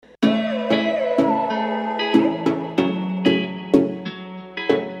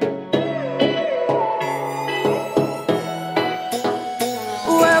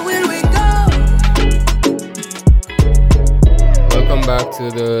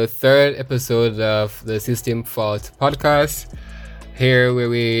the third episode of the System Fault podcast. Here where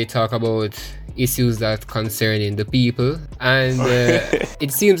we talk about issues that concerning the people. And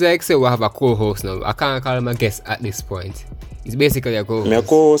it seems like we have a co-host now. I can't call him a guest at this point. It's basically a co-host. Me a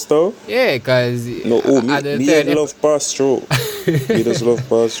co-host though? Yeah, because me love pass through. Me just love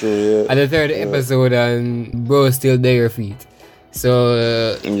pass through, yeah. At the third episode, and bro still there your feet.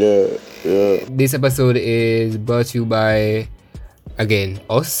 So yeah. This episode is brought to you by, again,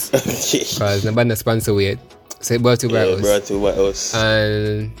 us. Because nobody sponsor yet. So it brought to you by us. Brought to you by us.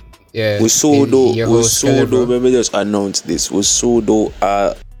 And yeah. We let me just announce this. We do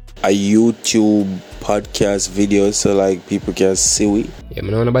a YouTube podcast video so like people can see we. Yeah, I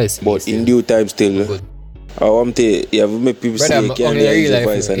don't know about but in due time still. Good. I want to make people say you can't hear the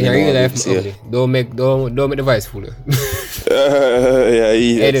voice and don't make the voice fool.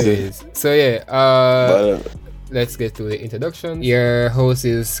 Anyways, so yeah, let's get to the introduction. Your host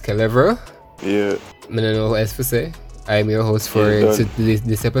is Calevra. Yeah. I don't know what else to say. I'm your host for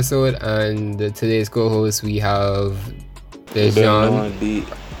this episode, and today's co-host we have Dejan,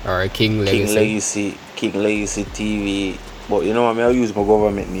 or King Legacy TV. But you know what, I'll use my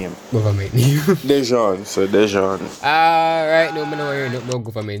government name. Dejan. Right, no, I don't worry no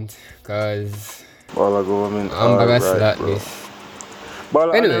government, cause all the government. I'm biased that this.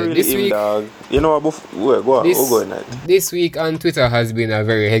 But anyway, this week, dog. You know what? This week on Twitter has been a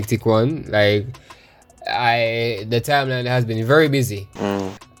very hectic one. Like, the timeline has been very busy,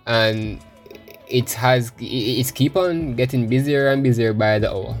 and it's keep on getting busier and busier by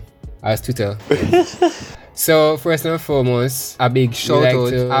the hour as Twitter. So first and foremost, a big shout out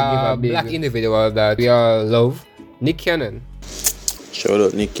to a black individual that we all love, Nick Cannon. Shout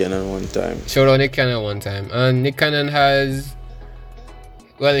out Nick Cannon one time. And Nick Cannon has,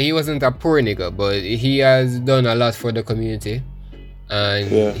 well, he wasn't a poor nigga, but he has done a lot for the community.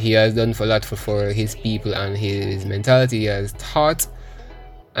 And he has done a lot for his people and his mentality. He has taught,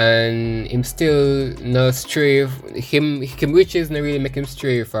 and him still not stray. Him riches not really make him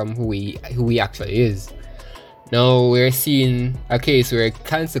stray from who he actually is. Now we're seeing a case where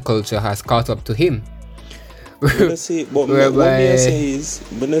cancel culture has caught up to him. What I say what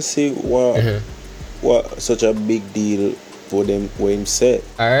such a big deal for them what him said.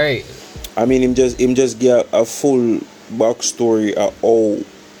 Alright. I mean him just get a full backstory of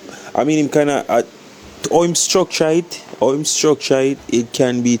how him structure it, it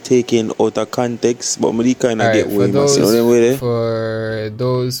can be taken out of context, but me kinda get way more. For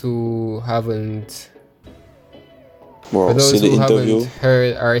those who haven't haven't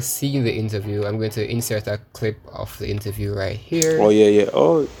heard or seen the interview, I'm going to insert a clip of the interview right here. Oh yeah.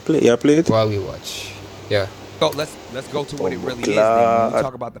 Oh, play it while we watch. Yeah. So let's go to what it really is. Then. When we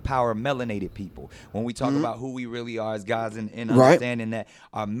talk about the power of melanated people, when we talk about who we really are as guys, and understanding that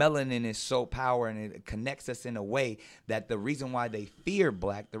our melanin is so powerful and it connects us in a way that the reason why they fear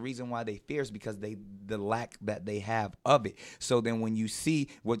black, the reason why they fear is because the lack that they have of it. So then when you see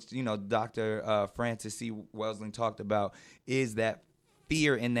what Dr. Francis C. Welsing talked about is that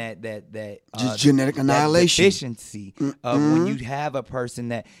fear in that just genetic annihilation, that deficiency of when you have a person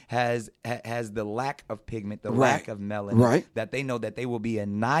that has the lack of pigment, the lack of melanin, that they know that they will be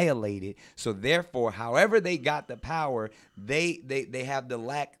annihilated. So therefore, however they got the power, they have the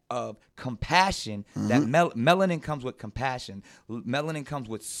lack of compassion. That melanin comes with compassion. Melanin comes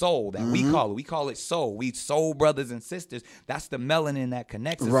with soul. That we call it soul. We soul brothers and sisters. That's the melanin that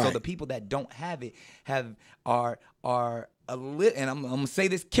connects us. So the people that don't have it are a little, and I'm gonna say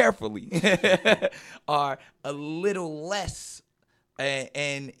this carefully, are a little less,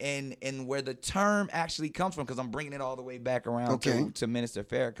 and where the term actually comes from, because I'm bringing it all the way back around to Minister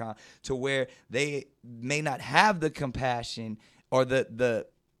Farrakhan, to where they may not have the compassion or the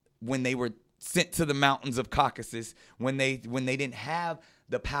when they were sent to the mountains of Caucasus, when they didn't have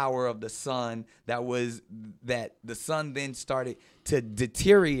the power of the sun, that the sun then started to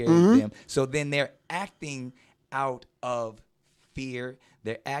deteriorate them. So then they're acting out of fear,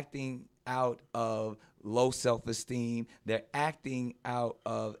 they're acting out of low self-esteem, they're acting out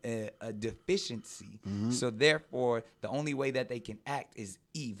of a deficiency. So therefore, the only way that they can act is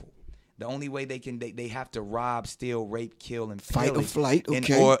evil. The only way they have to rob, steal, rape, kill, and fight or flight,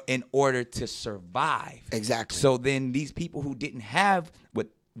 in order to survive. Exactly. So then these people who didn't have what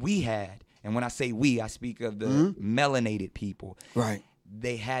we had, and when I say we, I speak of the melanated people. Right.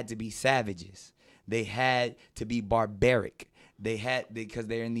 They had to be savages. They had to be barbaric. Because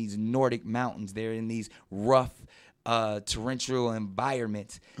they're in these Nordic mountains. They're in these rough, torrential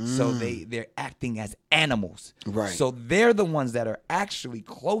environments. So they're acting as animals. Right. So they're the ones that are actually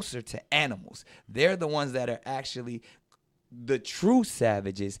closer to animals. They're the ones that are actually the true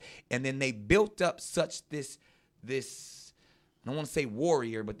savages, and then they built up such this I don't want to say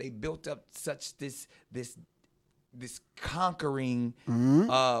warrior, but they built up such this conquering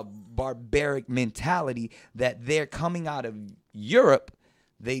barbaric mentality that they're coming out of Europe.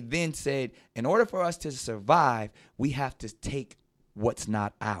 They then said, in order for us to survive, we have to take what's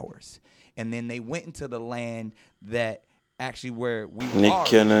not ours. And then they went into the land that actually where we Nick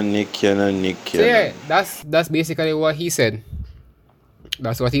Cannon. So yeah, that's basically what he said.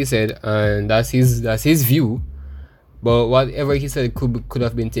 That's what he said, and that's his view. But whatever he said could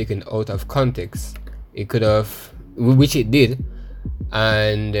have been taken out of context. It could have, which it did,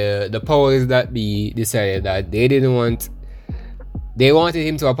 and the powers that be decided that they wanted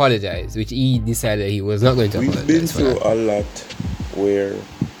him to apologize, which he decided he was not going to apologize. We've been through a lot where,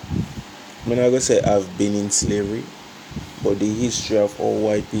 I'm not gonna say I've been in slavery, but the history of all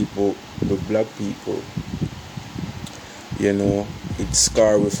white people, the black people, you know, it's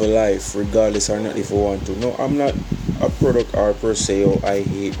scarred with a life, regardless or not if I want to. No, I'm not a product or per se, I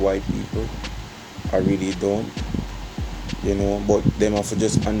hate white people. I really don't. You know, but them have to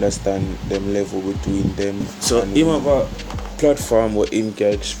just understand them level between them. So him have a platform where him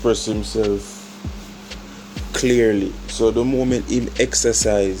can express himself clearly. So the moment him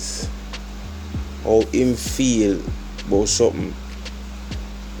exercise how him feel about something,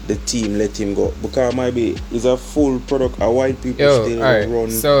 the team let him go. Because maybe it's a full product of white people still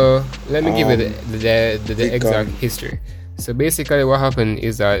run. So let me give you the exact history. So basically what happened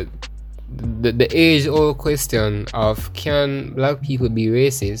is that the age-old question of can black people be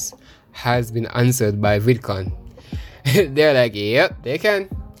racist has been answered by VidCon. They're like, yep, they can.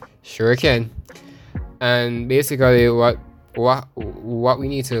 Sure can. And basically what we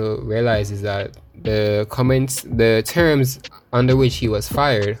need to realize is that the terms under which he was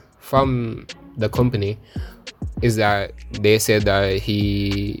fired from the company is that they said that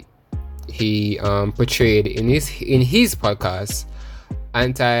he portrayed in his podcast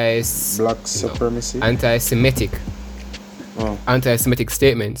black supremacy, anti-Semitic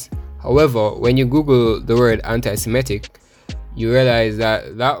statements. However, when you Google the word anti-Semitic, you realize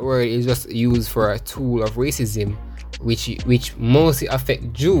that word is just used for a tool of racism, which mostly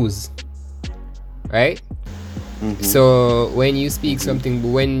affect Jews, right? Mm-hmm. So when you speak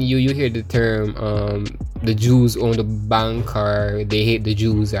something, when you hear the term the Jews own the bank, or they hate the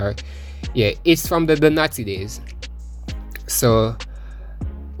Jews, or it's from the Nazi days. So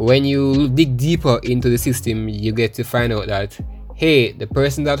when you dig deeper into the system, you get to find out that, hey, the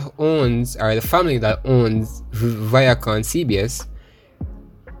person that owns, or the family that owns Viacom CBS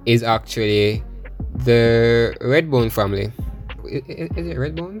is actually the Redbone family. Is it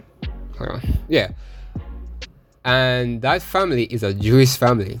Redbone? Hold on. Yeah. And that family is a Jewish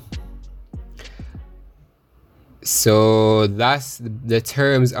family. So that's the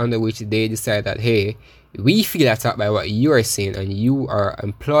terms under which they decide that, hey, we feel attacked by what you are saying, and you are an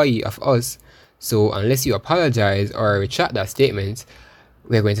employee of us. So unless you apologize or retract that statement,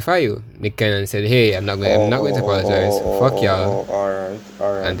 we're going to fire you. Nick Cannon said, hey, I'm not going to apologize. Fuck y'all. All right.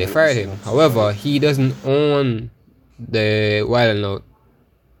 And they fired him. However, he doesn't own the Wild 'N Out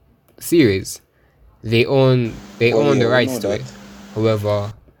series. They own the rights to it.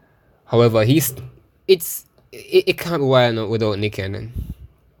 However, it can't be Wild 'N Out without Nick Cannon.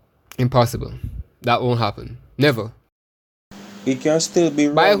 Impossible. That won't happen. Never. It can still be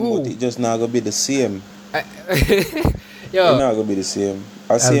by wrong, who? but it just not gonna be the same. It's not gonna be the same.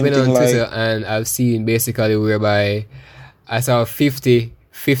 I've been on Twitter and I've seen basically whereby I saw 50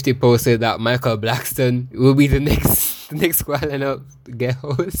 posted that Michael Blackson will be the next Wild 'N Out guest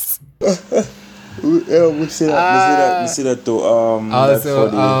host. We see that too. Also,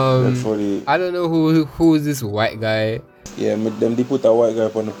 I don't know who is this white guy. Yeah, they put a white guy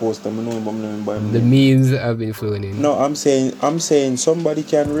up on the poster. I know him, but I don't know him. The memes have been flowing in. No, I'm saying somebody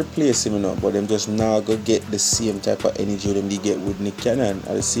can replace him, but them just now go get the same type of energy them they get with Nick Cannon.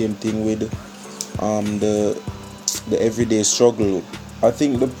 And the same thing with the everyday struggle. I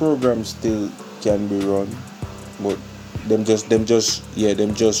think the program still can be run, but them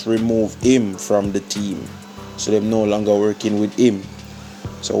just remove him from the team, so them no longer working with him.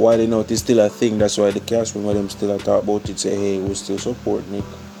 So Wild 'N Out is still a thing. That's why the cast member them still talk about it. Say, hey, we still support Nick,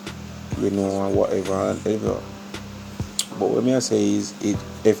 and whatever and ever. But what I say is,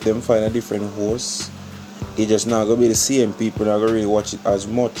 if them find a different host, it just not gonna be the same people. Not gonna really watch it as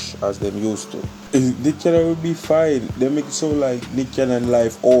much as them used to. Nick Cannon will be fine. They make it so like Nick Cannon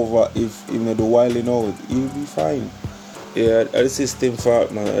life over if the Wild 'N Out, he'll be fine. Yeah, the system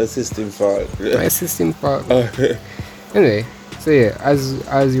fault, man. The system fault. My system fault. Anyway. So yeah, as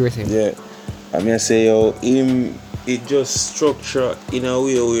you were saying. Yeah, I say him it just structure in a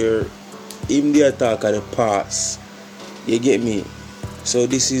way where him the attack of the past. You get me? So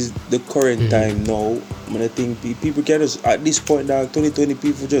this is the current time now. I think people can just, at this point, dog, 2020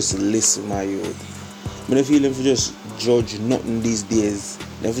 people just listen, my youth. I feel them for just judge nothing these days.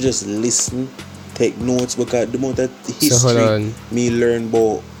 Them for just listen, take notes, because the amount of history me learn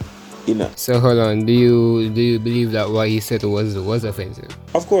about, you know. So hold on, do you believe that what he said was offensive?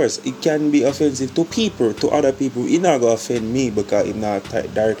 Of course, it can be offensive to people, to other people. It not gonna offend me because it not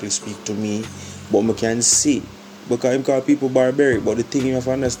directly speak to me, but I can see. Because him call people barbaric, but the thing you have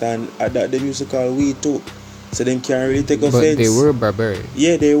to understand, that them used to call we too. So them can't really take offense. But they were barbaric.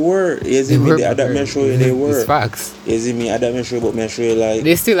 Yeah, they were. You see me? That me show you they were. It's facts. You see me? That me show you, but me show you like...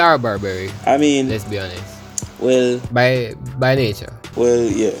 They still are barbaric. I mean... Let's be honest. Well... By nature. Well,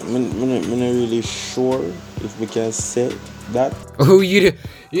 yeah. I'm not really sure if we can say that. Oh, you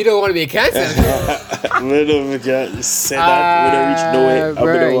don't want to be cancelled. We can say that. We don't reach nowhere.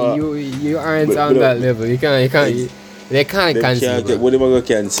 Bro, you aren't on that level. You can't. They can't cancel. What am I gonna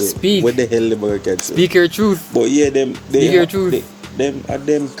cancel? Speak. What the hell am I gonna cancel? Speak your truth. But yeah, Speak your truth.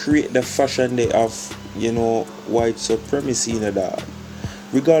 Them create the fashion they have, you know, white supremacy in that.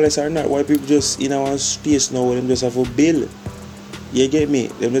 Regardless or not, white people just in our space now, them just have a bill. You get me?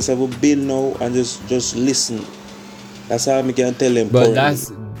 Them just have a bill now and just listen. That's how I can tell them. But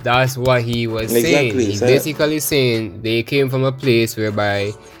that's what he was saying. He's basically saying they came from a place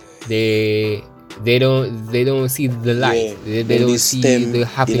whereby they don't see the light. Yeah, they don't see the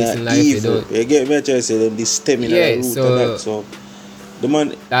happiness in life. Evil. They don't. You get me? I try to say them. They stem in the root so, and that. So the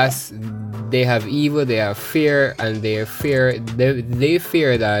man. They have evil. They have fear, and they fear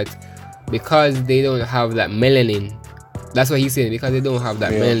that because they don't have that melanin. That's what he's saying. Because they don't have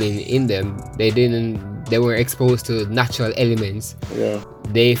that melanin in them, they were exposed to natural elements. Yeah.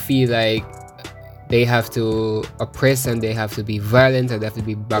 They feel like they have to oppress and they have to be violent and they have to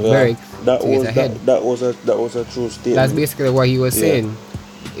be barbaric to get ahead. That was a true statement. That's basically what he was saying.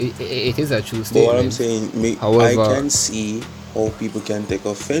 It is a true statement. But what I'm saying, however, I can see how people can take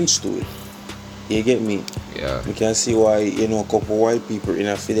offense to it. You get me? Yeah. You can see why, you know, a couple white people in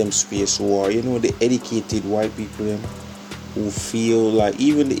a freedom space who are, you know, the educated white people them who feel like,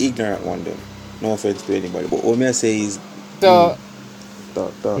 even the ignorant one them. No offense to anybody, but what I say is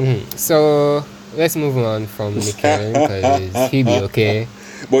so let's move on from Nick Cannon because he be okay.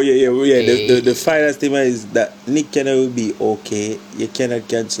 But the final statement is that Nick Cannon will be okay. You cannot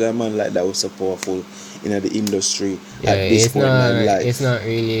cancel a man like that was so powerful in the industry at this point in life. It's not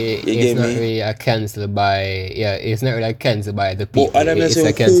really a cancel by it's not really a cancel by the people. But it's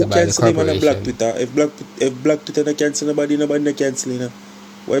a cancel by the corporation. On Black Twitter. If Black Twitter not cancel nobody not cancel, you know.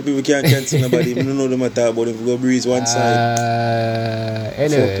 Why people can't cancel nobody? We don't know the matter about if we go breeze one side.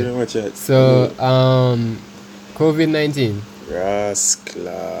 Anyway, so COVID-19.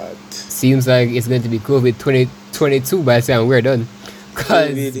 Rascal. Seems like it's going to be COVID 2022 by the time we're done.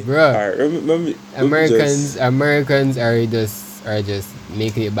 Cause, bro, Americans are just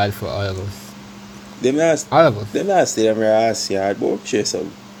making it bad for all of us. All of us. Them not say them ass yard, but I'm sure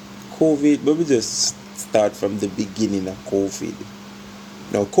some COVID. But we just start from the beginning of COVID.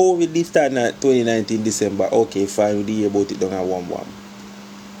 Now, COVID did start in 2019 December. Okay, fine, we did hear about it down at 1-1.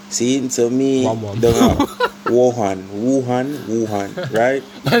 See, so me, down at Wuhan, right?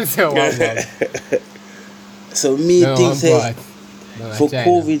 So me think say, for China.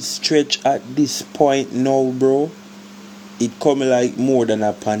 COVID stretch at this point now, bro, it come like more than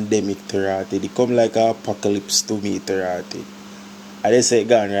a pandemic throughout it. It come like an apocalypse to me throughout it. I just say it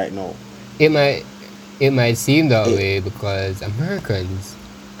gone right now. It might seem that way because Americans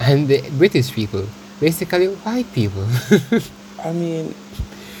and the British people, basically white people. I mean,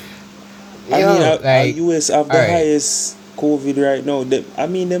 US have the highest COVID right now. I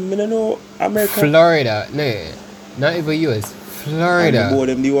don't know, America. Florida, no, not even US. Florida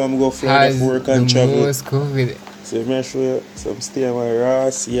them the one go Florida for work and travel. Most COVID. So let me show you some stay on my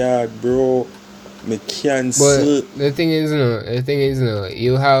ass yard, bro. Me cancel. But the thing is,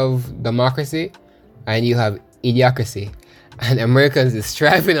 you have democracy and you have idiocracy, and Americans is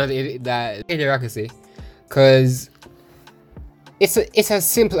striving on that idiocracy, cause it's as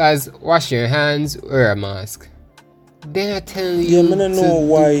simple as wash your hands, wear a mask. They're not telling you. I don't know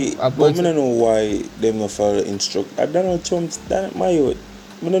why. I don't know why them not follow instruct. I don't know Trump's that my youth.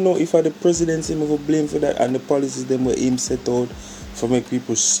 I don't know if the presidency will blame for that and the policies them were him set out for make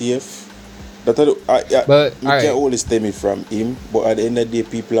people safe. But you can't only stem it from him. But at the end of the day,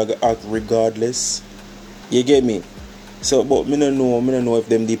 people are gonna act regardless. You get me? So, but I don't know if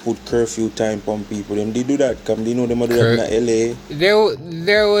they put curfew time on people. Them they do that. Come, they know them do that in LA.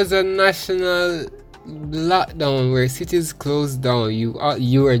 There was a national lockdown where cities closed down, you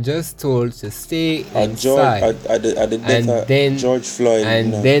were just told to stay inside. At the death of George Floyd.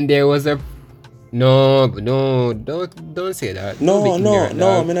 And then there was a don't say that. No,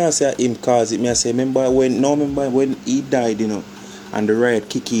 I mean I say him cause it. Me I say remember when he died, and the riot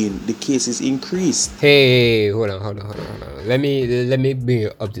kicked in, the cases increased. Hey, hold on. Let me bring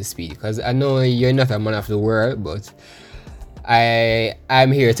you up to speed, because I know you're not a man of the world, but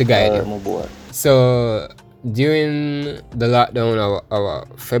I'm here to guide you. My boy. So during the lockdown of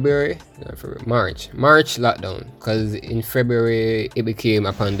March lockdown, because in February it became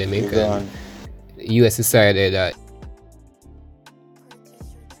a pandemic, and US decided that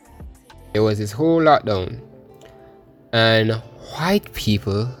there was this whole lockdown, and white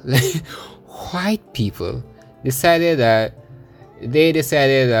people decided that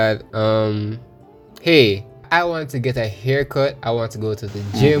hey, I want to get a haircut, I want to go to the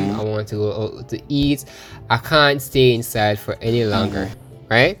gym, I want to go out to eat, I can't stay inside for any longer,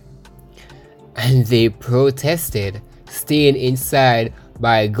 right? And they protested staying inside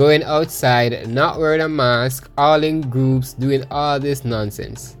by going outside, not wearing a mask, all in groups, doing all this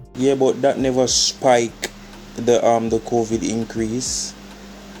nonsense. Yeah, but that never spiked the COVID increase.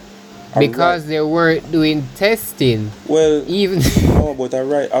 Because they weren't doing testing. Well, even no, but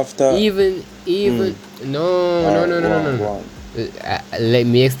right after even no. Let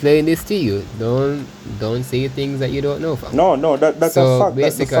me explain this to you. Don't say things that you don't know. Fam. No, that's so a fact.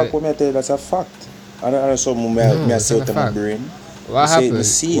 Basically, that's the fact. What I tell you, that's a fact. And something I say to my brain. What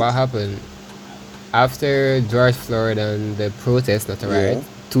happened after George Floyd and the protests, not a riot,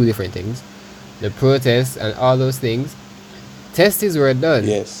 two different things. The protests and all those things, tests were done.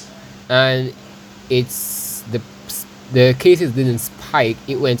 Yes. And it's the cases didn't spike.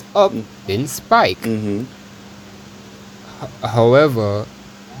 It went up, didn't spike. However,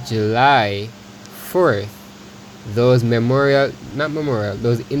 July 4th, those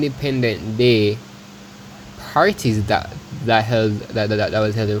Independent Day parties that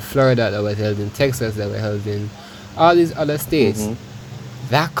was held in Florida, that was held in Texas, that were held in all these other states,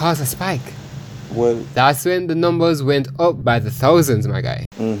 that caused a spike. Well, that's when the numbers went up by the thousands, my guy.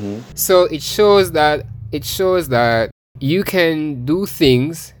 So it shows that you can do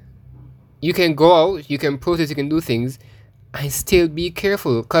things, you can go out, you can protest, you can do things, and still be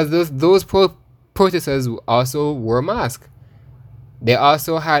careful, because those protesters also wore masks. They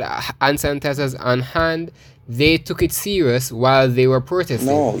also had hand sanitizers on hand. They took it serious while they were protesting.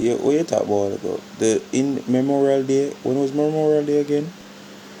 No, what you talk about? In Memorial Day, when was Memorial Day again?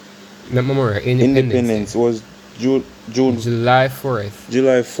 Not Memorial, Independence was July 4th.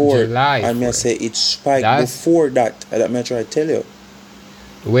 July 4th. And I say it spiked before that. That I try to tell you.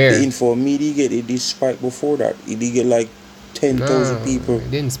 Where? The info media it did spike before that. It did get like 10,000 people.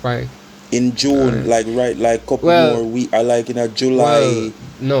 It didn't spike. In June, like couple more weeks, like in a July. Well,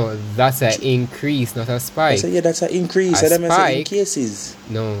 no, that's an increase, not a spike. I said, that's an increase. I said in cases.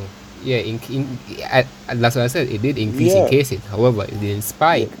 No, that's what I said. It did increase in cases. However, it didn't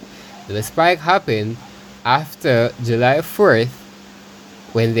spike. The spike happened after July 4th,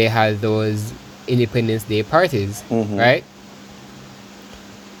 when they had those Independence Day parties, right?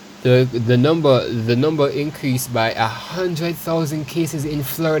 The number increased by 100,000 cases in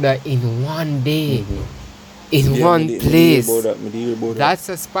Florida in one day, in one place. That's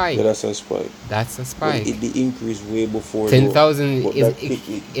a spike. Yeah, that's a spike. That's a spike. It increased way before. 10,000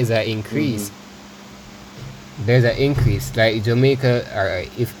 is an increase. There's an increase. Like Jamaica,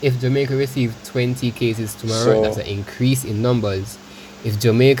 if Jamaica received 20 cases tomorrow, that's an increase in numbers. If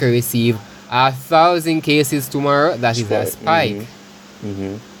Jamaica receive 1,000 cases tomorrow, that is a spike.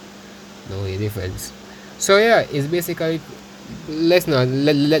 No difference. So yeah, it's basically, let's not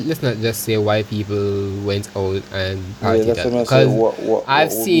just say white people went out and partied, because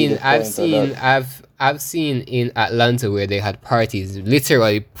I've seen in Atlanta where they had parties,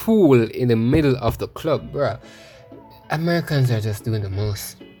 literally pool in the middle of the club, bro. Americans are just doing the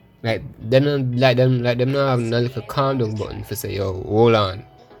most. Like them not having a little calm down button for say, yo, hold on.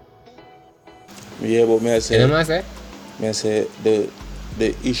 Yeah, but may I say? You know what I say? May I say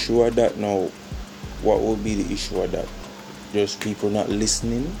the issue of that now? What would be the issue of that? Just people not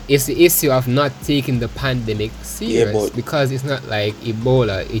listening. It's the issue of not taking the pandemic serious, because it's not like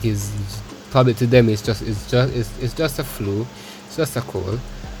Ebola. It is probably to them it's just a flu, it's just a cold.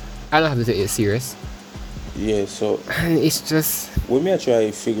 I don't have to take it serious. Yeah, so and it's just what me I try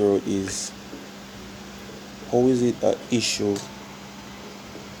to figure out is how is it an issue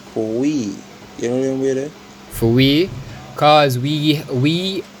for we? You know what I mean? For we, cause we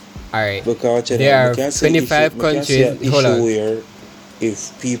alright. Because there are 25 countries. Hold on. Where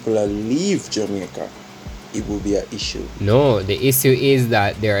if people leave Jamaica it will be an issue. No, the issue is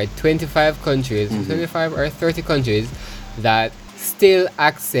that there are 25 countries, 25 or 30 countries that still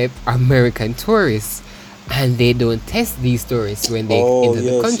accept American tourists, and they don't test these tourists when they enter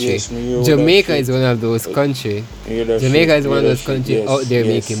the country. Jamaica is one of those countries. Jamaica is one of those countries out there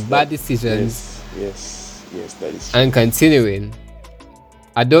making bad decisions. Yes, that is true. And continuing.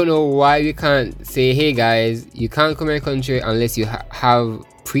 I don't know why we can't say, hey guys, you can't come in the country unless you have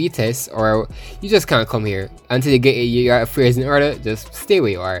pre-tests, or you just can't come here until you get your affairs in order. Just stay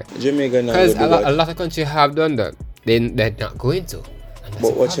where you are. Jamaica, because a lot of countries have done that. They're not going to.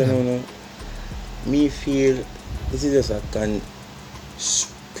 But what you know, me feel this is just a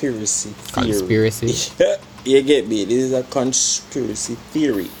conspiracy theory. Conspiracy? You get me? This is a conspiracy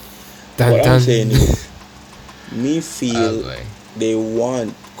theory. What I'm saying is, me feel they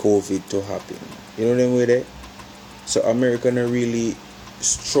want COVID to happen. You know what I mean with it? So America not really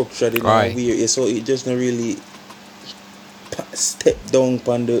structured in a way, so it just not really step down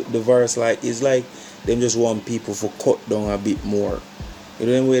on the virus. Like it's like them just want people to cut down a bit more. You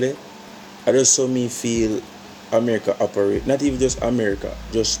know what I mean with it? I just saw me feel America operate. Not even just America,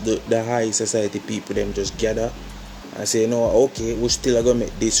 just the high society people them just gather and say, no, okay, we still are gonna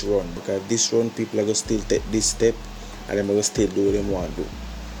make this run, because this run people are gonna still take this step and them are gonna still do what they want to do.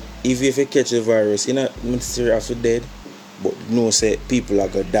 If you catch the virus, you not necessarily have to dead, but no say people are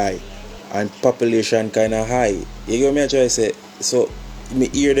gonna die and population kinda high. You get me I try to say? So me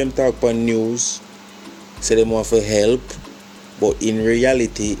hear them talk on news, say they want for help, but in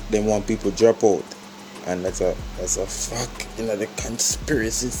reality they want people drop out. And that's a fuck in the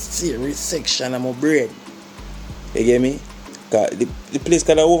conspiracy theory section of my brain. You get me? Cause the place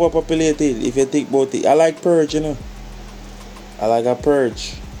kinda overpopulated if you think about it. I like purge, you know. I like a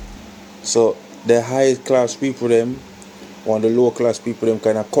purge. So the high class people them want the low class people them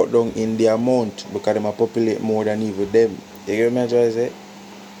kinda cut down in the amount because them populate more than even them. You get me? I try to say?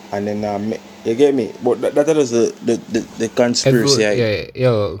 And then you get me? But that is the conspiracy.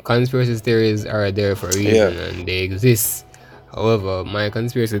 Conspiracy theories are there for a reason and they exist. However, my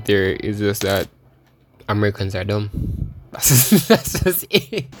conspiracy theory is just that Americans are dumb. That's just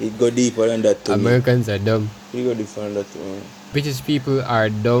it. It go deeper than that too. Americans are dumb. It go deeper than that too. British people are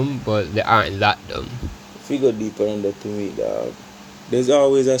dumb, but they aren't that dumb. If you go deeper than that to me, dog, there's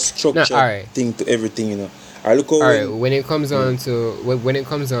always a structured thing to everything, you know. When it comes on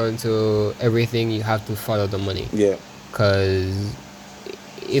to everything, you have to follow the money. Yeah. Because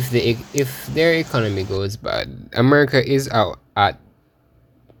if their economy goes bad, America is out at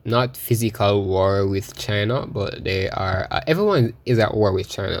not physical war with China, but they are. Everyone is at war with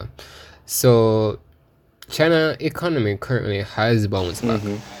China. So China economy currently has bounced back.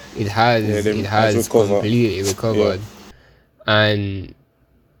 It has completely recovered, and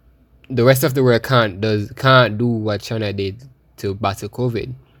the rest of the world can't do what China did to battle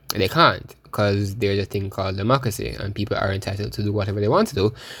COVID. They can't, because there's a thing called democracy, and people are entitled to do whatever they want to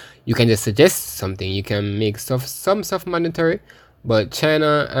do. You can just suggest something. You can make some stuff mandatory, but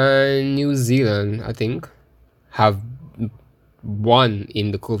China and New Zealand, I think, have won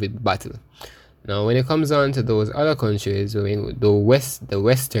in the COVID battle. Now, when it comes on to those other countries, the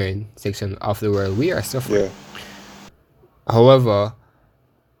western section of the world, we are suffering. Yeah.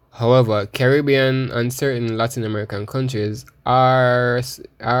 However, Caribbean and certain Latin American countries are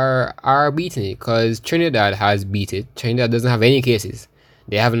beating it, because Trinidad has beat it. Trinidad doesn't have any cases.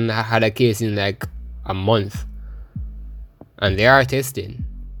 They haven't had a case in like a month, and they are testing.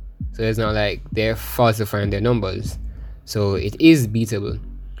 So it's not like they're falsifying their numbers. So it is beatable.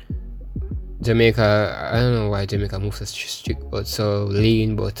 Jamaica, I don't know why Jamaica moves so strict, but so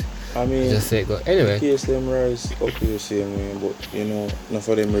lean, but I mean, just say go. Anyway, case them rise up the same way, but you know, not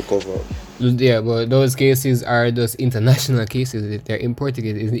for them recover. Yeah, but those cases are just international cases. If they're imported,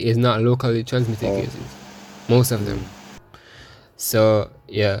 it's not locally transmitted cases. Most of them. So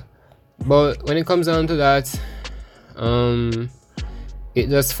yeah, but when it comes down to that, it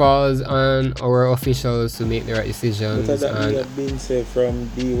just falls on our officials to make the right decisions. But that have been said from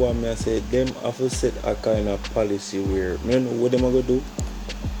D1, I said them have to set a kind of policy where I don't know what them are going to do,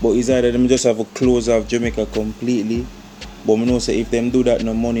 but it's either them just have to close off Jamaica completely, but I know say if them do that,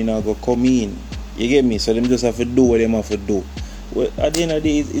 no money now go come in. You get me? So them just have to do what them have to do. Well, at the end of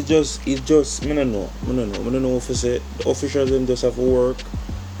the day, it's just I don't know if I say the officials them just have to work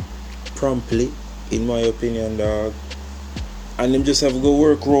promptly, in my opinion, dog. And them just have to go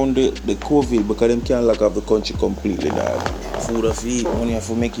work around the COVID, because them can't lock up the country completely, dog. Food have to eat, money have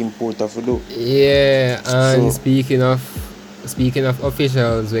to make import have to do. Yeah, and so, speaking of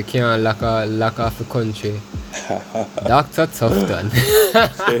officials, we can't lock off the country. Dr. Tufton.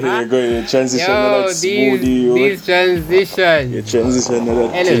 You're going to transition to that smoothie. These transitions. You transition to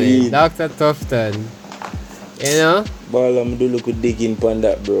that anyway, clean. Dr. Tufton. You know? Ball, I'm do look digging on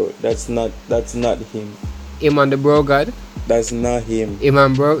that, bro. That's not him. Him and the bro God. That's not him. Him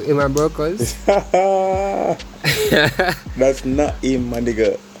and brokers. That's not him, my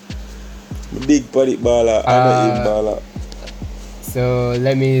nigga. Big body baller. I know him baller. So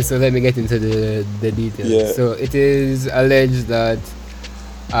let me get into the details. Yeah. So it is alleged that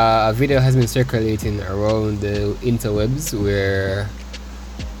a video has been circulating around the interwebs where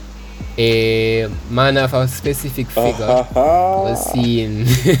a man of a specific figure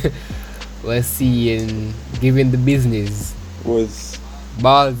was seen giving the business, was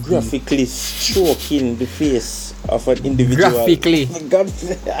balls graphically stroking the face of an individual. Graphically.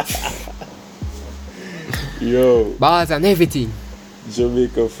 Yo, balls and everything.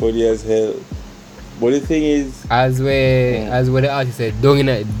 Jamaica funny as hell. But the thing is, as where the artist said, don't in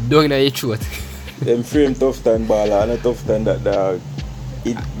your throat. them frame Tufton baller and a Tufton that dog.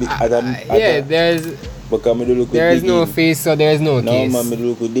 There is no face, so there is no case. No, man, I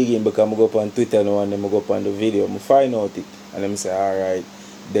look digging because I go up on Twitter now and then I go up on the video. I find out it and then I say, alright.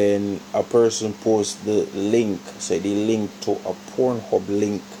 Then a person posts the link, so they link to a Pornhub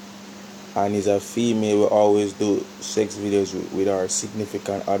link. And is a female who always do sex videos with her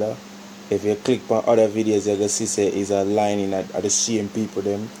significant other. If you click on other videos, you can see say is a line in at the same people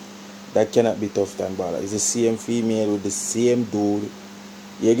them. That cannot be Tufton baller. It's the same female with the same dude.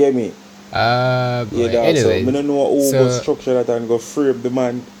 You get me? Anyway, so I don't know who go structure that and go frame the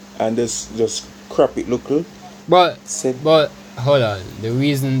man and just crap it look. But hold on. The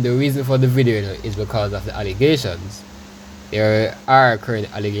reason for the video is because of the allegations. There are current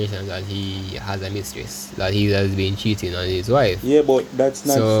allegations that he has a mistress, that he has been cheating on his wife. Yeah, but that's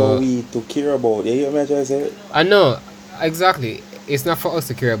not for we to care about. You hear me trying to say? I know, exactly. It's not for us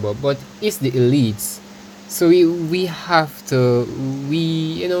to care about, but it's the elites. So we have to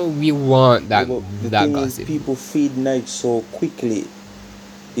we want that gossip. People feed night so quickly.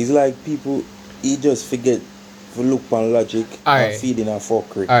 It's like people just forget to look on logic and feeding a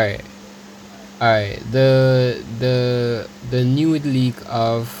fuckery. Alright. The nude leak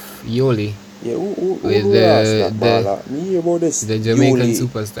of Yoli. Yeah, the Jamaican Yoli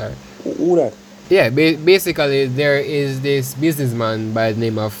superstar. Who that? Yeah, basically there is this businessman by the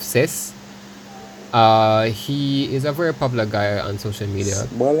name of Cess. He is a very popular guy on social media.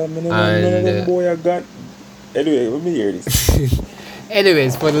 Anyway, let me hear this.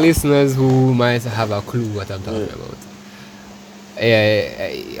 Anyways, for the listeners who might have a clue what I'm talking about.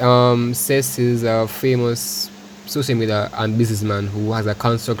 Cess is a famous social media and businessman who has a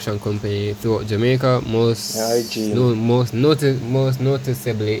construction company throughout Jamaica, most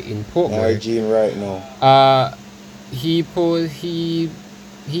noticeably in Portmore. Right now.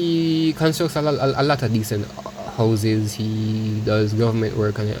 He constructs a lot of decent houses. He does government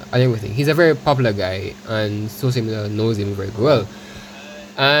work and everything. He's a very popular guy, and social media knows him very well.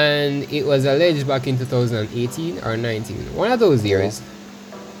 And it was alleged back in 2018 or 19, one of those years,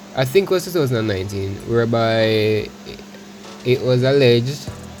 I think it was 2019, whereby it was alleged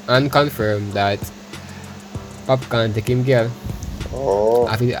and confirmed that Popcaan take him girl.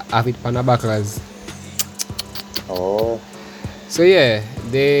 Have it panabakras. So yeah,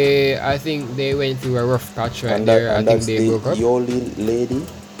 I think they went through a rough patch right there. I think they broke up. Yoli lady?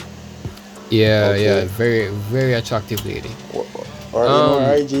 Yeah, very, very attractive lady. Or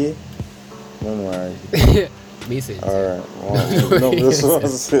IG? No IG. Message. Alright. No, this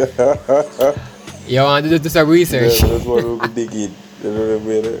was. You want to do some research? Yeah, that's what we'll be digging. You know what I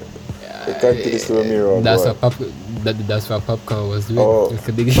mean? The country is to a mirror. That's what Popcaan was doing.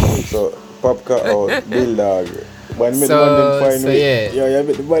 So Popcaan, Bill Dog. When the man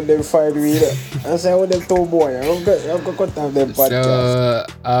the man them find me. I say I want them two boy. I'm gonna cut off them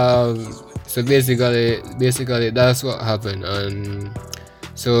podcast. So basically that's what happened, and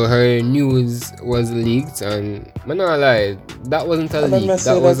so her news was leaked, and I'm not lie, that wasn't a leak.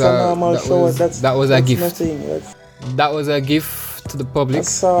 That was a gift. That was a gift to the public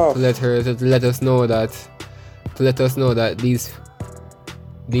to let us know that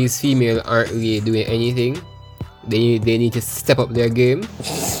these females aren't really doing anything. They need to step up their game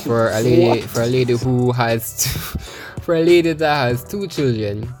for a lady who has for a lady that has 2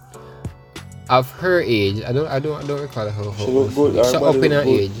 children of her age. I don't recall how she look good. She up in her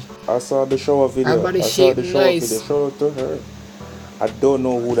age. I saw the shower video. Her body shape nice. Show it to her. I don't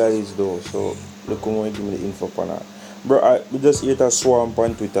know who that is though, so look who give me the info on that. Bro, I just ate a swamp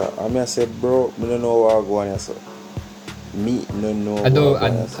on Twitter. I said, bro, I don't know how I go on here, so. Me no know.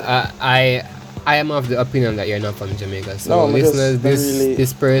 I am of the opinion that you're not from Jamaica. So No, listeners,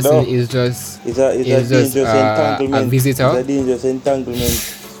 this person is just a visitor. It's a dangerous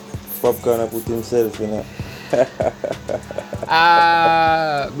entanglement. Popcorn put himself in it.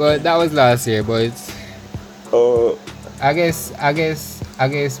 But that was last year. But I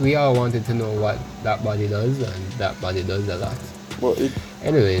guess we all wanted to know what that body does, and that body does a lot.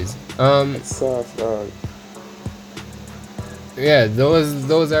 Anyways, it's soft, dog. Yeah,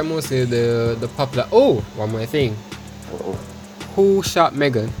 those are mostly the popular. Oh, one more thing. Who shot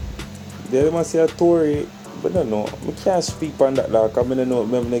Megan? They must say a Tory, but I don't know. I can't speak on that, like, I don't know.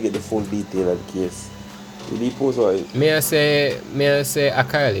 I'm not get the full detail of the case. Did he post what? May I say a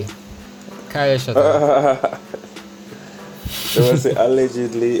Kylie? Kylie shot her. They must say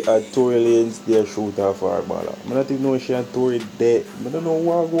allegedly a Tory lanes there shoot her for her bala. I don't know if she and Tory dead. I don't know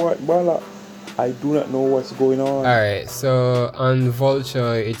what bala. I do not know what's going on. Alright, so on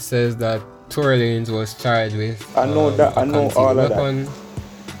Vulture it says that Tory Lanez was charged with I know all of that.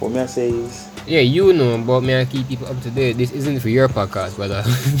 What may I say is, yeah, you know, but may I keep people up to date. This isn't for your podcast, brother.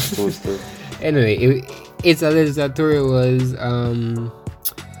 Anyway, it's alleged that Tory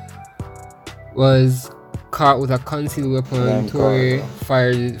was caught with a concealed weapon. Tory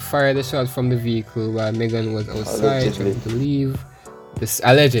fired a shot from the vehicle while Megan was outside trying to leave. This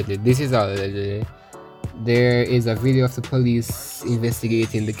is all allegedly. There is a video of the police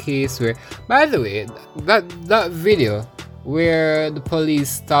investigating the case where, by the way, that video where the police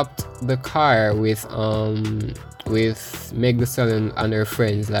stopped the car with Meg Thee Stallion and her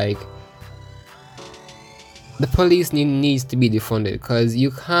friends, like, the police needs to be defunded, because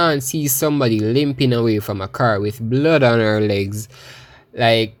you can't see somebody limping away from a car with blood on her legs,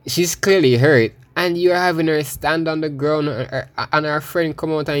 like, she's clearly hurt, and you're having her stand on the ground and her friend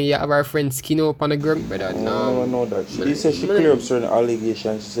come out and you have her friend skin up on the ground, brother. No, I know that. She said she cleared up certain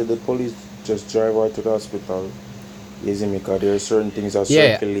allegations. She said the police just drive her to the hospital. Because there are certain things that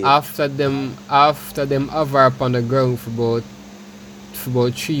circulate. After them have her up on the ground for about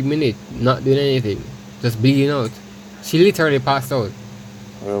 3 minutes, not doing anything, just bleeding out. She literally passed out.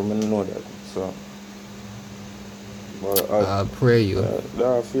 Well, I don't know that, so. But I pray you.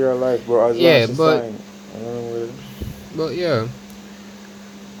 Fear of life, bro. But yeah.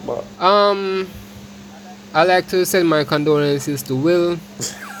 But I like to send my condolences to Will.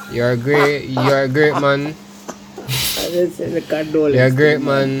 You're a great man. You're a great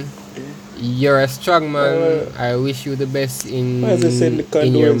man. You're a strong man. I wish you the best in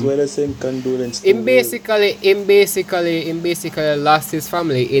your. Him basically lost his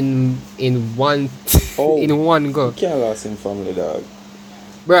family in one go. You can't lose his family, dog.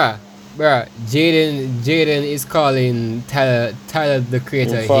 Bruh. Jaden is calling Tyler the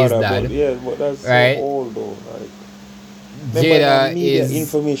Creator his dad. But that's right? So old though. Like, Jada is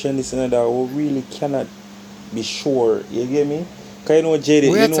information this and that. We really cannot be sure. You get me? Cause you know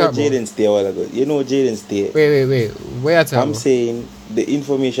Jaden stay a while ago. Wait. Where are I'm saying the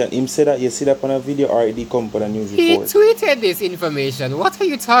information. Him said that you see that on a video or it come on a news report. He tweeted this information. What are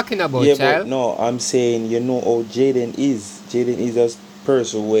you talking about, child? But no, I'm saying you know how Jaden is. Jaden is a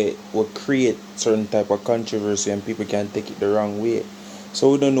person where will create certain type of controversy and people can take it the wrong way.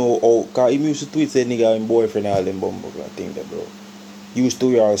 So we don't know how. Cause he used to tweet say nigga and boyfriend all them bumble and thing that, bro. Used to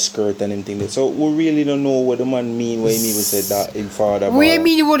wear a skirt and everything. So we really don't know what the man mean when he even said that in father. What do you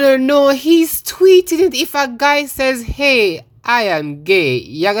mean you wouldn't know? He's tweeting it. If a guy says, "Hey, I am gay,"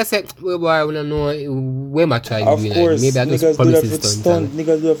 you gotta say, "Well, boy, I wanna know where my child is." Of course, like. Maybe niggas do that for stunt.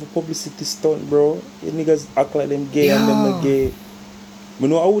 Niggas do that for publicity stunt, bro. Niggas act like them gay and them not gay. You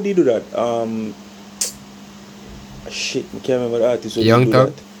know how would he do that? Shit, I can't remember the artist. Young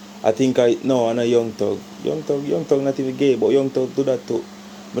Thug. I think I'm a Young Thug. Young Thug not even gay, but Young Thug do that too.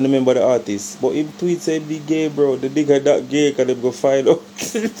 I remember the artist. But if tweet say be gay, bro, the nigga that gay can them go find out.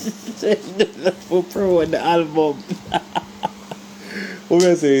 For pro on the album. What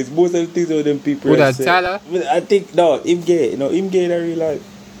I say is most of the things of them people. Who that Tyler? I think him gay. No, him gay in real life.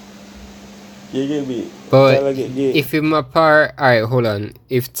 You get me? But Tyler get gay. If him a par, alright, hold on.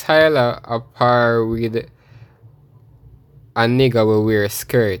 If Tyler a par with a nigga will wear a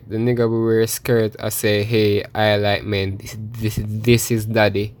skirt. The nigga will wear a skirt. I say, hey, I like men. This is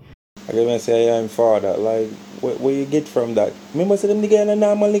daddy. I can say I'm father. Like, where you get from that? Remember, say them nigga and a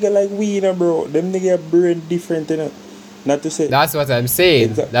normal nigga like we, bro. Them nigga brain different, Not to say. That's what I'm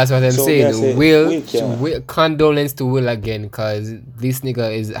saying. That's what I'm saying. Will condolence to Will again, cause this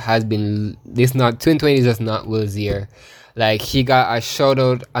nigga has been. This not 2020 is just not Will's year. Like, he got a shout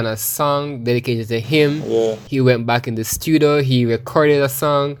out on a song dedicated to him. Yeah. He went back in the studio, he recorded a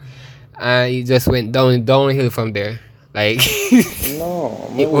song, and he just went downhill from there. Like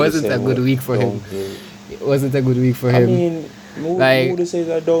No, it wasn't a good week for him. It wasn't a good week for him. I mean, like who say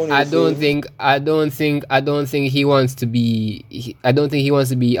that downhill? I don't think he wants to be. I don't think he wants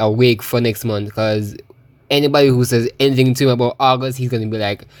to be awake for next month, because anybody who says anything to him about August, he's gonna be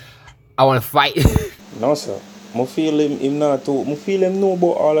like, I want to fight. No, sir. I feel him not too. I feel him know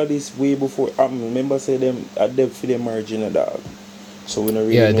about all of this way before. I remember say them at depth for them margin of dog. So we don't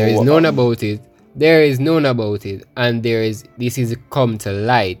really know. There is known about it. There is known about it, and this is come to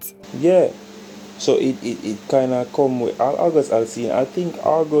light. Yeah. So it kind of come with August. I think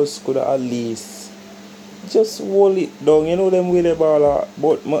August could at least just hold it down. You know them with the baller.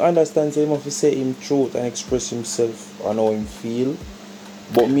 But I understand say he must say him truth and express himself and how him feel.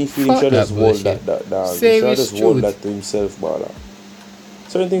 But me feeling sure just hold that dog. Same sure is just hold that to himself, baller.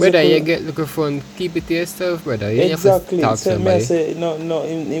 Certain things. Brother, you get looking for keep it to yourself, brother. You exactly. Have to talk to somebody. Me say no.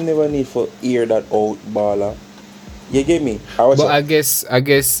 Him never need for hear that out, baller. You get me? I guess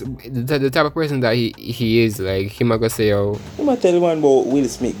the type of person that he is, like, he might go say, yo. You might tell man about Will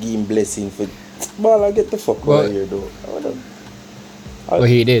Smith give him blessing for baller, get the fuck out of here though. Well,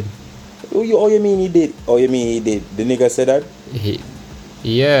 he did. Oh, you mean he did? Oh, you mean he did? The nigga said that?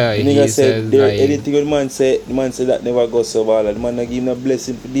 Yeah, the nigga said there like, anything the man said that never go so baller. The man not give him a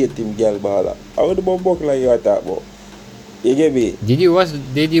blessing for date him girl baller. How would the buck like you talk about? You get me? Did you watch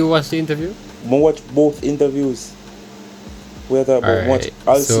the interview? I watch both interviews. Where that about watch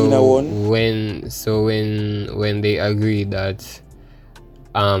Alcina one. When they agreed that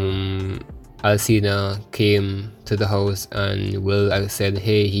Alcina came to the house and Will said,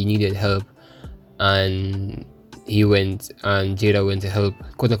 hey, he needed help, and he went and Jada went to help,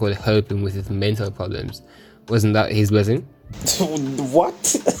 quote unquote, help him with his mental problems. Wasn't that his blessing?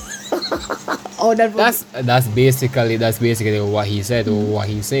 What? Oh, that's basically what he said, or what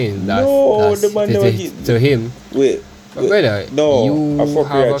he's saying. That's the man to him. Wait, brother, no, you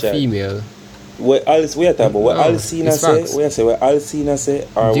have a female. What Alcina say? What Alcina say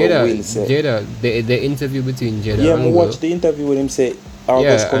or what Will say? Jada, the interview between Jada. Yeah, I watch the interview with him say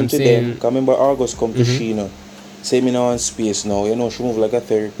August come to them. Remember August come to Sheena. Say me now on space now. You know she move like a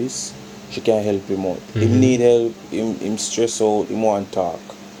therapist. She can help him out. Him need help. Him stress out. Him want talk.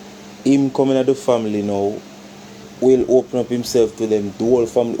 Him coming at the family now. Will open up himself to them. The whole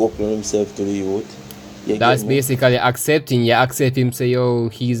family open up himself to the youth. That's basically accepting. You accept him, say, yo,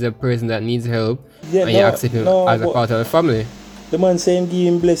 he's a person that needs help. Yeah, and you accept him as a part of the family. The man say him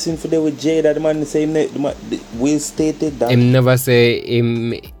give him blessing for there with Jada. The man say Will stated that. Him never say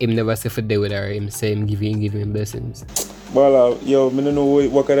for there with her. Him say him give him blessings. Bala, yo, I don't know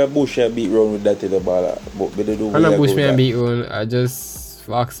what kind of bush I beat round with that in the bala. But they do. I'm not bush me and beat round. I just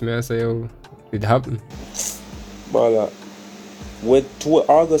ask me and say, yo, it happened. Bala. What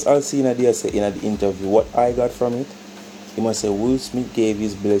August Alcina there say in the interview, what I got from it, he must say Will Smith gave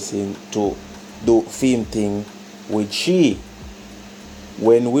his blessing to do film thing with she.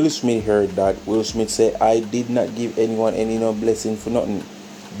 When Will Smith heard that, Will Smith said, I did not give anyone any no blessing for nothing.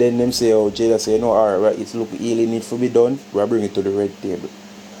 Then them say, oh, Jada say, no, alright, it's look really need to be done, we'll bring it to the red table.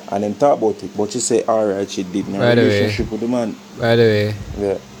 And then talk about it. But she say, alright, she did not relationship with the man. By the way,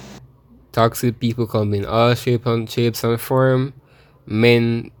 yeah. Toxic people come in all shapes and form.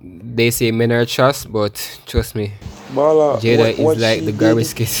 Men, they say men are trash, but trust me, Bala, Jada is like the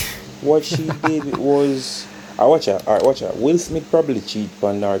garbage kid. What she did was, watch her. Will Smith probably cheat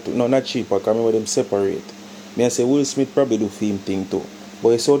on her too. No, not cheat, but I remember them separate. Me I say Will Smith probably do film thing too. But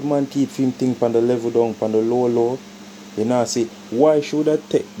a sort man keep film thing on the level down, on the low. You know, I say, why should I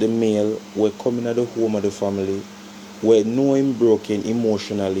take the male who coming at the home of the family, where know him broken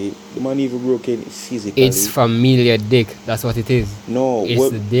emotionally, the man even broken physically. It's familiar dick. That's what it is. No,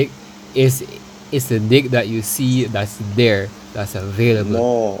 it's the dick. It's the dick that you see that's there, that's available.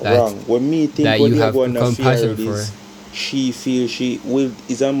 No, wrong. When me think that when you have compassion for, she feel she will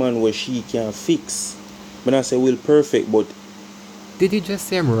is a man where she can fix. When I say will perfect, but did you just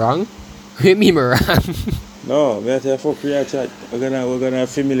say I'm wrong? What me wrong? No, me I tell fuck real chat. We're gonna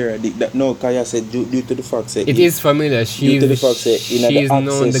familiar dick that no Kaya said due to the fact that it is familiar. She's known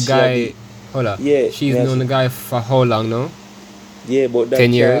the guy. Hold up. Yeah, she's known the guy for how long now? Yeah, but that's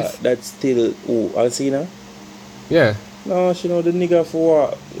 10 years. That's still Alcina? Yeah. No, she know the nigga for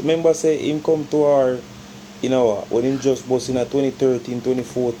what? Remember say him come to her, you know, when him just bust in 2013,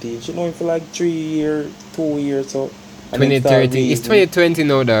 2014. She know him for like 3 years, 2 years so. 2013. It's 2020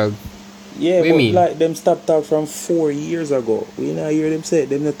 now, dog. Yeah, but like them stopped talk from 4 years ago. We not hear them say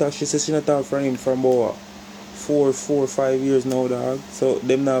them not talk. She says she not talk from him from about 4 or 5 years now, dog. So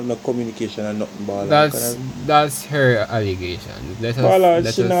them not have no communication and nothing, Bala. That's her allegation.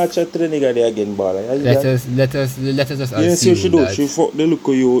 Bala, she not chat to the nigga there again, Bala. Let us just assume. You know, see what she do? She fuck the look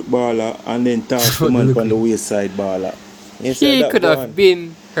of you, Bala, and then talk to the man from the waist side, Bala. He could have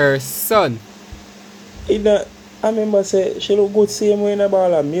been her son. I remember say she look good same way in a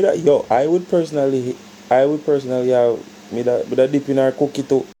Bala. I would personally have me that dip in her cookie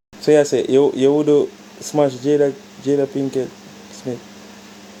too. So I say you would smash Jada Pinkett Smith.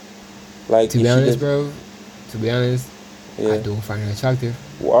 Like to be honest, bro. To be honest, yeah. I don't find her attractive.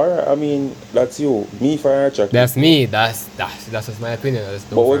 Well, I mean, that's you. Me find her attractive. That's me. That's just my opinion.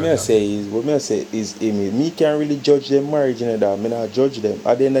 But what I say is, me can't really judge them marriage in that. Me not judge them.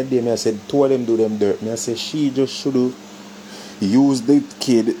 At the end of the day, me I said two of them do them dirt. Me I say she just should have used the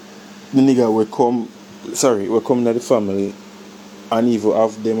kid. The nigga will come to the family. And even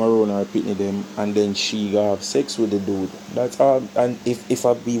have them around her, pitney them, and then she have sex with the dude. That's all. And if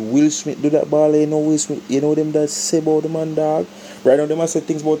I be Will Smith do that, Bala, you know Will Smith, you know them that say about the man, dog. Right now, them I say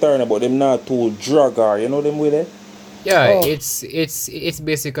things about her, but them not to drag her. You know them with it. Yeah, it's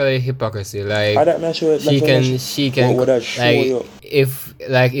basically hypocrisy. Like she can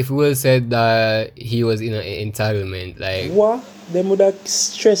like if Will said that he was in an entitlement, like what? Them would have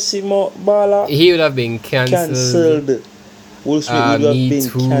stressed him out, Bala. He would have been cancelled. Will Smith would have been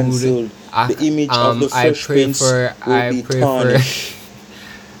cancelled. The image of the Fresh Prince will be tarnished.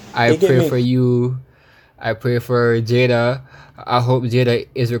 I pray for you. I pray for Jada. I hope Jada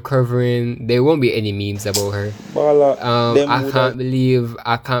is recovering. There won't be any memes about her. Bala, I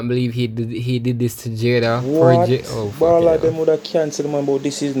can't believe he did this to Jada. What? Bala, them would have cancelled him, but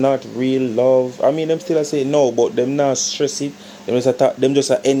this is not real love. I mean, them still say no, but them not stress it. Them just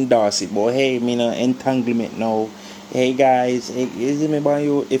endorse it. But hey, me no entanglement now. Hey guys, is it me by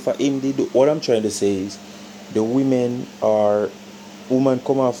you? If I indeed do, what I'm trying to say is, the women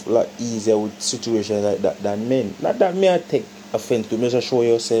come off like easier with situations like that than men. Not that me I take offense to. Me just show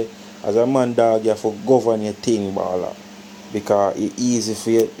you say, as a man, dog, you have to govern your thing, Bala, because it's easy for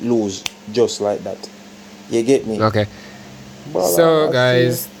you to lose just like that. You get me? Okay. Bala, so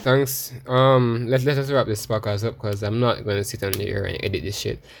guys, thanks. Let us wrap this podcast up because I'm not going to sit on here and edit this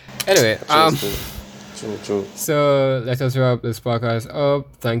shit. Anyway, True. So let us wrap this podcast up.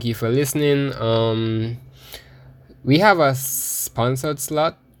 Thank you for listening. We have a sponsored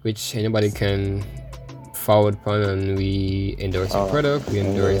slot which anybody can forward upon, and we endorse your product. We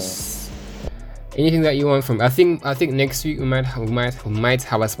endorse anything that you want from. I think next week we might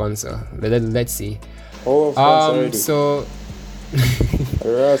have a sponsor. Let's see. So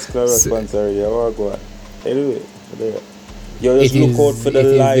sponsor. Anyway. Yo, just look out for the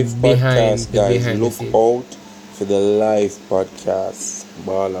live podcast, guys. Look out for the live podcast.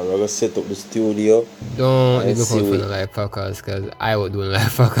 Bala, we're gonna set up the studio. Don't look out for the live podcast because I will do a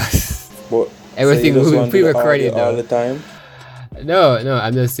live podcast. But everything will be pre-recorded all the time. No,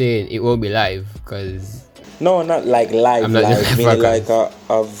 I'm just saying it won't be live because. No, not like live. Meaning like a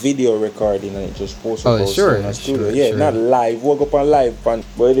video recording and it just posted in the studio. Yeah, not live. Work up on live. But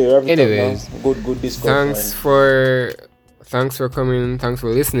anyways, good discussion. Thanks for coming. Thanks for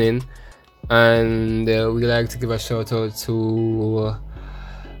listening. And we'd like to give a shout out to,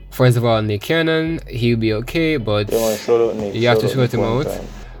 first of all, Nick Cannon. He'll be okay, but you have to shout him out.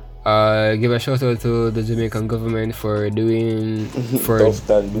 Give a shout out to the Jamaican government for doing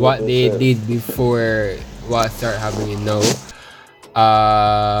what they did before what started happening now.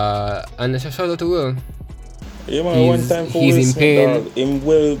 And a shout out to Will. Yeah, man, one time for he's in pain. Him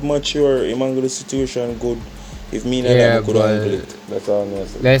well mature. Him handle the situation good. If me and I could handle it, that's all I'm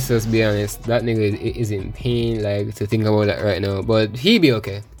saying. Let's just be honest. That nigga is in pain. Like to think about that right now, but he be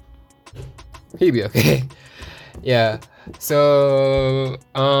okay. Yeah. So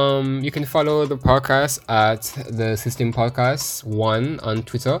you can follow the podcast at the System Podcast 1 on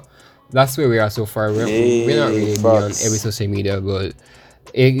Twitter. That's where we are so far. We're not really on every social media, but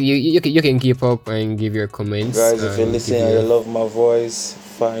you can keep up and give your comments. Guys, if you're listening and you love my voice,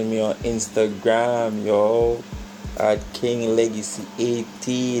 find me on Instagram, yo, at King Legacy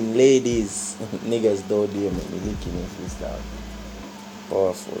 18. Ladies, niggas don't DM me leaking in freestyle.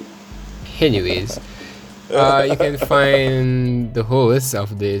 Powerful. Anyways, you can find the host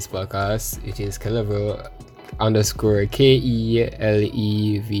of this podcast. It is Kelevro _KELEVRO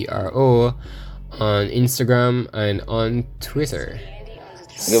on Instagram and on Twitter.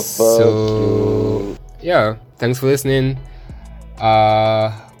 So yeah, thanks for listening.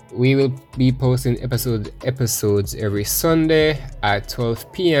 We will be posting episodes every Sunday at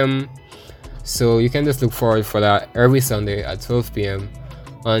 12 p.m. So you can just look forward for that every Sunday at 12 p.m.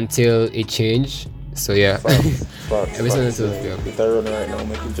 until it change. So yeah. Facts. Every single tough, yeah. If I run right now,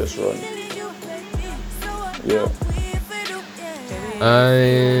 make it just run. Yeah.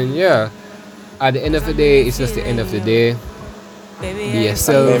 And yeah, at the end of the day, it's just the end of the day. Be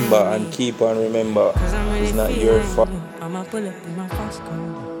yourself. Remember and keep on remember, it's not your fault. I'ma pull up in my fast car.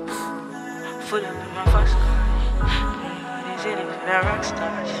 Full up in my fast car. These idiots, they're rock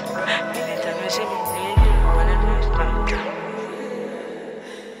stars.